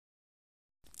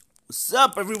What's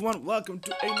up, everyone? Welcome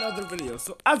to another video.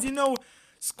 So, as you know,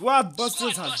 Squad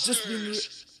Busters has just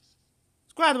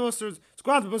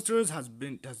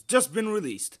been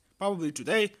released. Probably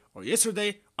today or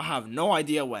yesterday. I have no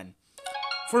idea when.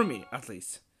 For me, at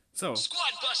least. So,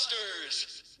 Squad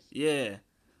Busters. Yeah,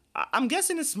 I'm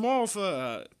guessing it's more of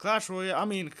a Clash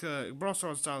Royale. Brawl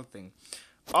Stars style thing.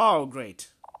 Oh, great.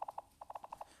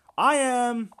 I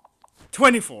am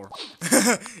 24.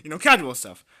 Casual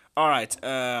stuff. Alright,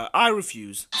 I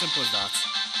refuse. Simple as that.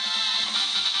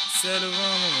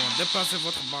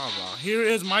 Here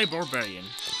is my barbarian.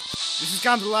 This is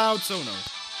kinda loud, so no.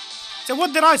 So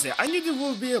what did I say? I knew there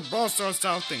would be a Brawl Stars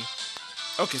style thing.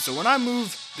 Okay, so when I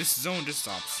move, this zone just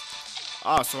stops.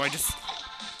 So I just...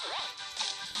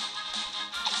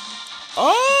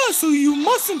 so you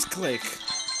mustn't click.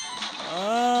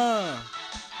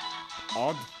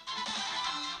 Odd.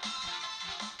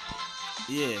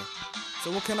 Yeah. So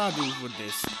what can I do with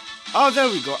this? Oh, there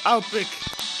we go. I'll pick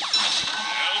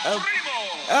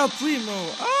El Primo.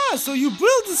 So you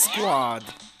build a squad.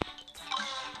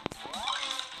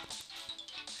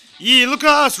 Yeah, look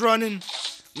at us running.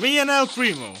 Me and El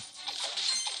Primo.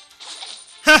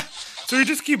 Ha! So you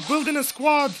just keep building a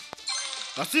squad.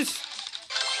 That's it.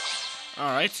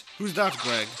 Alright. Who's that,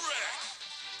 Greg?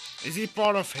 Is he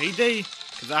part of Heyday?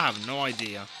 Because I have no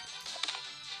idea.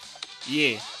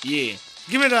 Yeah.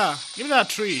 Give me that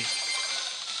tree.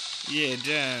 Yeah,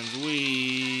 then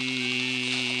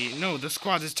no, the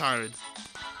squad is tired.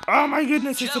 Oh my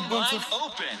goodness, it's a bunch of...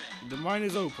 The mine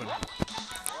is open.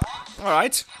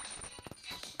 Alright.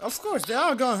 Of course, they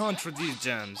are gonna hunt for these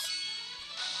gems.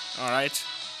 Alright.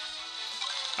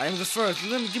 I am the first.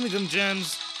 Give me them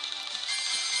gems.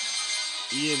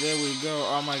 Yeah, there we go.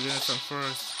 Oh my goodness, I'm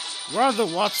first. Where are the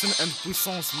Watson and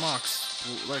Puissance Max?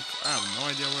 Like, I have no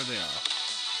idea where they are.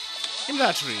 In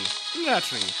that tree.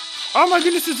 Oh my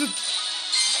goodness, it's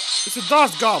a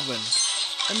dust goblin.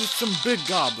 And there's some big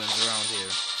goblins around here.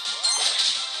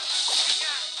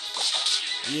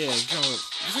 Yeah,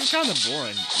 this is kind of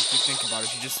boring if you think about it.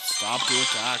 You just stop to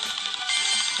attack.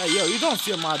 Hey, yo, you don't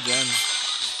steal my gems.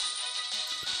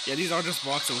 Yeah, these are just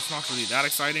bots, so it's not really that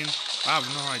exciting. I have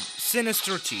no idea.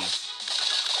 Sinister T.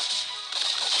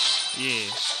 Yeah.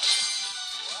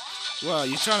 Well,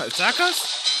 you trying to attack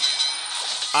us?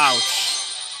 Ouch.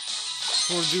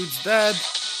 Poor dude's dead.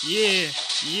 Yeah.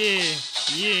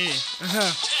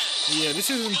 Yeah, this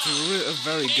isn't a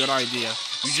very good idea.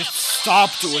 You just stop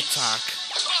to attack.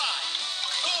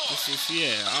 This is,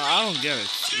 I don't get it.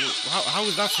 How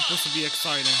is that supposed to be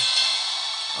exciting?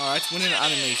 Alright, winning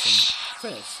animation.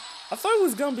 Finish. I thought it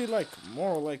was gonna be like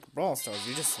more like Brawl Stars.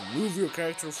 You just move your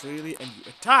character freely and you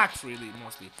attack freely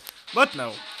mostly. But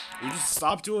no, you just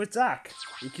stop to attack.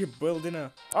 You keep building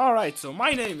a... Alright, so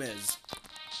my name is...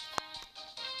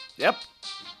 Yep.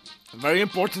 A very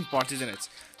important part, isn't it?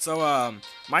 So,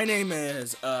 my name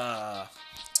is,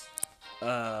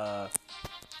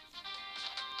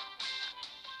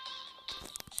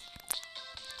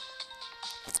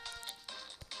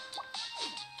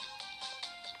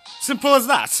 Simple as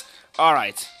that.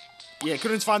 Alright. Yeah,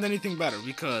 couldn't find anything better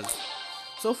because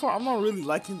so far I'm not really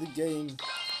liking the game.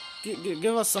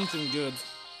 Give us something good.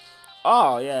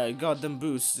 Oh, yeah, it got them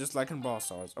boosts just like in Brawl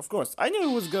Stars. Of course, I knew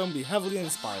it was gonna be heavily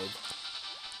inspired.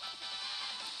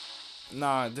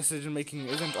 Nah, decision making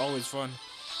isn't always fun.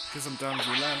 Because sometimes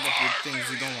you land up with things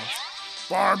you don't want.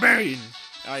 Barbarian!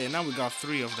 Oh, yeah, now we got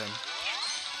 3 of them.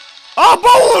 Oh,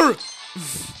 Bowler!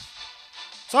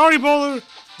 Sorry, Bowler.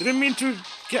 Didn't mean to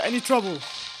get any trouble.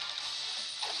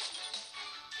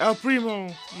 El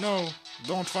Primo, no,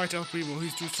 don't fight El Primo,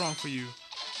 he's too strong for you.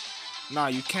 Nah,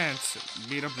 you can't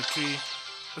beat up the tree.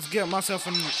 Let's get myself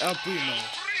an El Primo.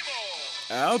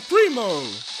 El Primo!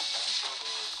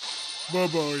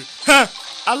 Bye-bye. Ha!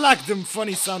 I like them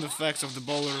funny sound effects of the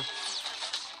bowler.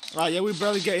 Yeah, we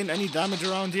barely getting any damage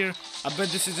around here. I bet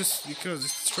this is just because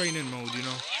it's training mode, you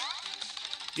know.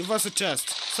 Give us a chest,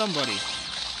 somebody.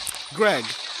 Greg.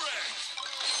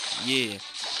 Yeah.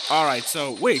 Alright,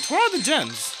 so, wait, where are the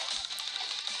gems?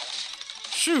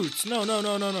 Shoot, no. Where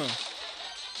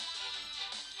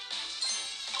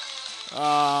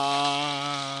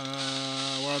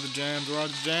are the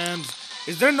gems?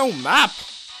 Is there no map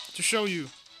to show you?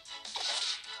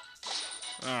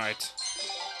 Alright.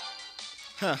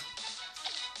 Huh.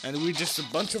 And we just a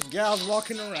bunch of gals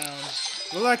walking around.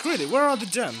 We're like, really, where are the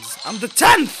gems? I'm the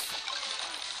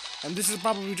 10th! And this is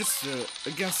probably just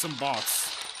against some bots.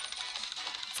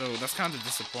 So that's kind of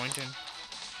disappointing.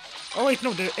 Oh wait,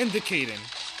 no, they're indicating.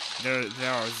 There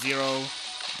are 0,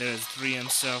 there's 3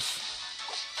 and stuff.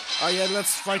 Oh yeah,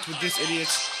 let's fight with this idiot.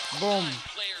 Boom.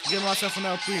 Give myself an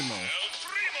El Primo.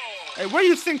 Hey, where are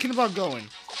you thinking about going?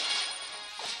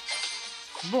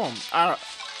 Boom.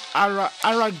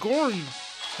 Aragorn.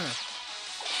 Huh.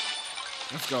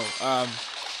 Let's go.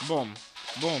 Boom.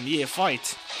 Boom. Yeah,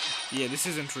 fight. Yeah, this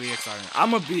isn't really exciting.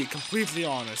 I'm gonna be completely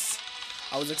honest.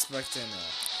 I was expecting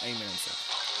aiming and stuff.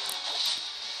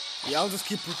 Yeah, I'll just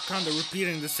keep kind of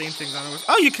repeating the same things I was.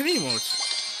 Oh, you can emote.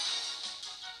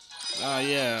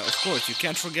 Yeah, of course. You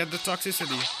can't forget the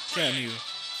toxicity, can you?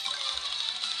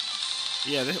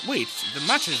 Yeah, wait. The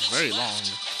match is very long.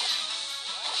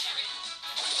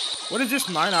 What is this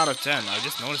 9 out of 10? I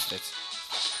just noticed it.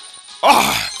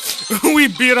 Ah! Oh, we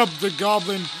beat up the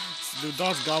goblin, the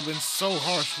Dodge goblin so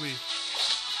harshly.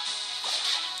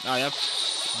 Ah, yep.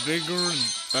 Bigger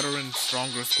and better and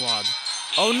stronger squad.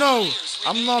 Oh no!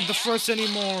 I'm not the first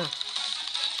anymore.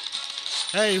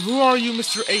 Hey, who are you,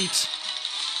 Mr. 8?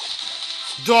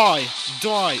 Die!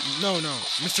 Die! No, no.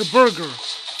 Mr. Burger!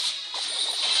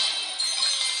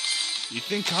 You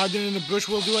think hiding in the bush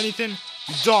will do anything?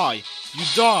 You die! You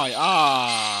die!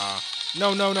 Ah!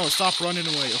 No, no, no. Stop running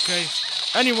away, okay?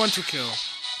 Anyone to kill.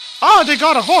 Ah, they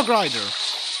got a hog rider!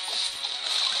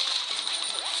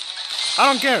 I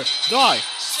don't care! Die!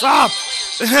 Stop!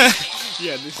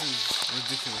 Yeah, this is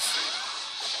ridiculous.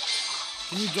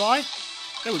 Can you die?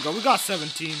 There we go. We got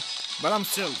 17, but I'm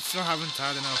still haven't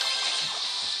had enough.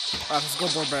 Alright, let's go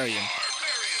Barbarian.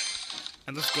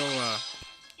 And let's go,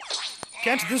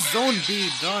 can't this zone be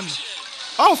done?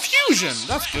 Oh, Fusion!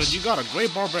 That's good. You got a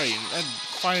great Barbarian. And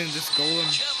finding this golem.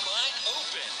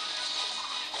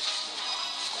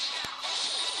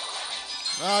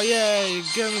 Oh, yay!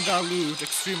 Give me that loot.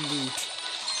 Extreme loot.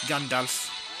 Gandalf.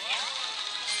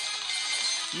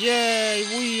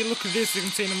 Yay! Look at this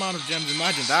insane amount of gems.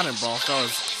 Imagine that in Brawl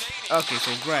Stars. Okay,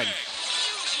 so Greg.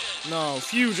 No,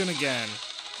 Fusion again.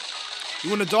 You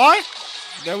wanna die?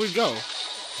 There we go.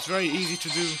 It's very easy to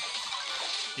do.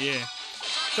 Yeah.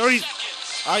 30.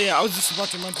 Oh yeah, I was just about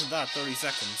to mention that. 30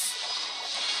 seconds.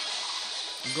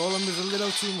 Golem is a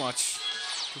little too much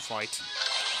to fight.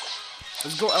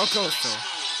 Let's go El Costo.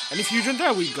 Any Fusion?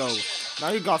 There we go.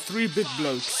 Now you got 3 big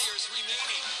blokes.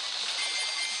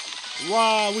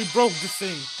 Wow, we broke the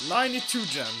thing. 92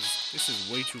 gems. This is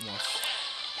way too much.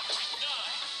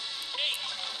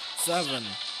 7,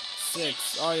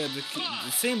 6. Oh yeah,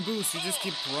 the same boost. You just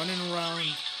keep running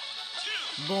around.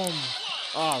 Boom.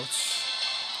 Ouch.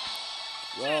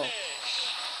 Well,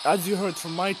 as you heard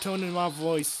from my tone in my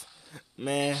voice,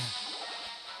 man.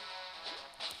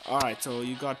 Alright, so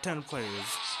you got 10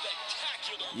 players.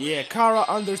 Yeah, Kara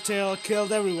Undertale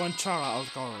killed everyone. Chara, I'll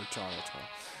call her Chara.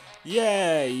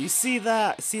 Yeah, you see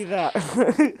that? See that?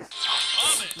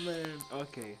 Man,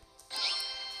 okay.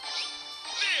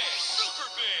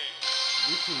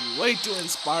 This is way too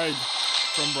inspired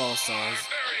from Brawl Stars.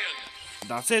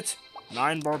 That's it.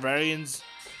 9 barbarians.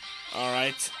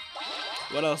 Alright.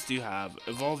 What else do you have?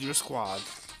 Evolve your squad.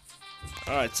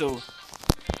 Alright, so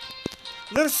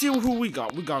let's see who we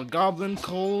got. We got Goblin,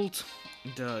 Colt,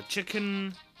 the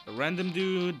Chicken, a random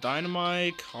dude,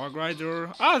 Dynamite, Hog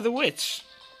Rider, the Witch,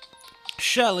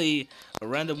 Shelly, a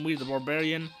random weed, the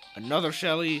Barbarian, another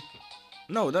Shelly.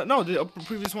 No, the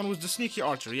previous one was the Sneaky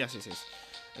Archer. Yes.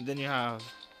 And then you have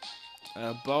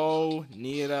Bo,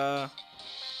 Nita,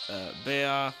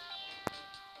 Bea,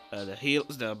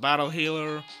 the Battle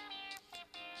Healer,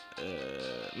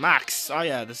 Max. Oh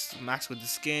yeah, this is Max with the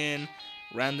skin.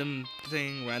 Random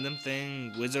thing.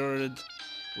 Wizard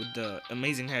with the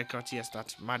amazing haircut. Yes,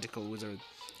 that's magical wizard.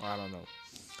 Oh, I don't know.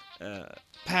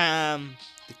 Pam,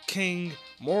 the King,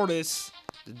 Mortis,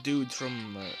 the dude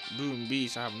from Boom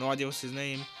Beach. I have no idea what's his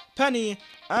name. Penny,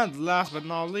 and last but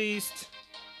not least,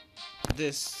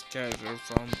 this character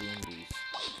from Boom Beach.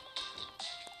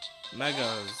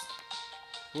 Megas.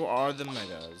 Who are the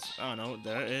Megas? Oh no,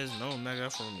 there is no Mega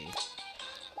for me.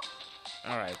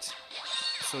 Alright.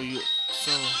 So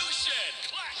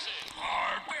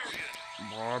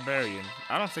Barbarian.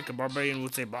 I don't think a Barbarian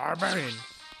would say Barbarian.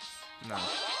 No.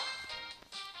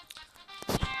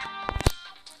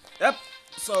 Yep.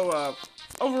 So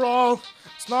overall,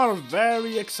 it's not a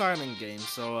very exciting game.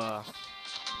 So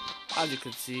as you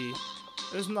can see,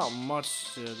 there's not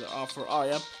much to offer. Oh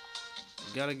yep.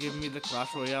 You gotta give me the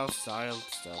Clash Royale style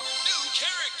stuff.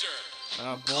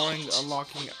 Boring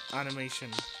unlocking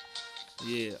animation.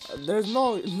 Yeah, there's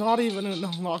not even an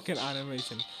unlocking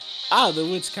animation. The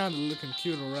witch kinda looking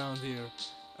cute around here.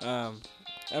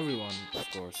 Everyone, of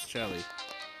course, Shelly.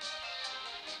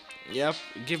 Yep,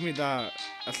 give me that.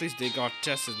 At least they got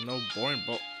tested, no boring,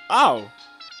 but ow!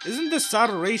 Isn't the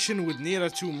saturation with Nita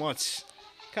too much?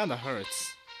 Kinda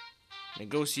hurts.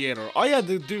 Negotiator. Oh yeah,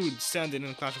 the dude standing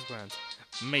in Clash of Clans.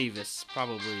 Mavis,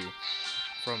 probably.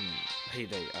 from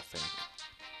Heyday, I think.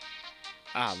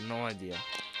 I have no idea.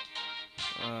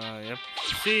 Yep.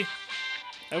 See,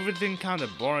 everything kind of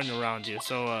boring around here.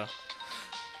 So,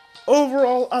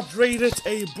 overall, I'd rate it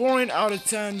a boring out of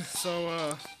 10.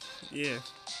 So, yeah.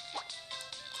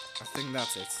 I think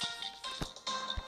that's it.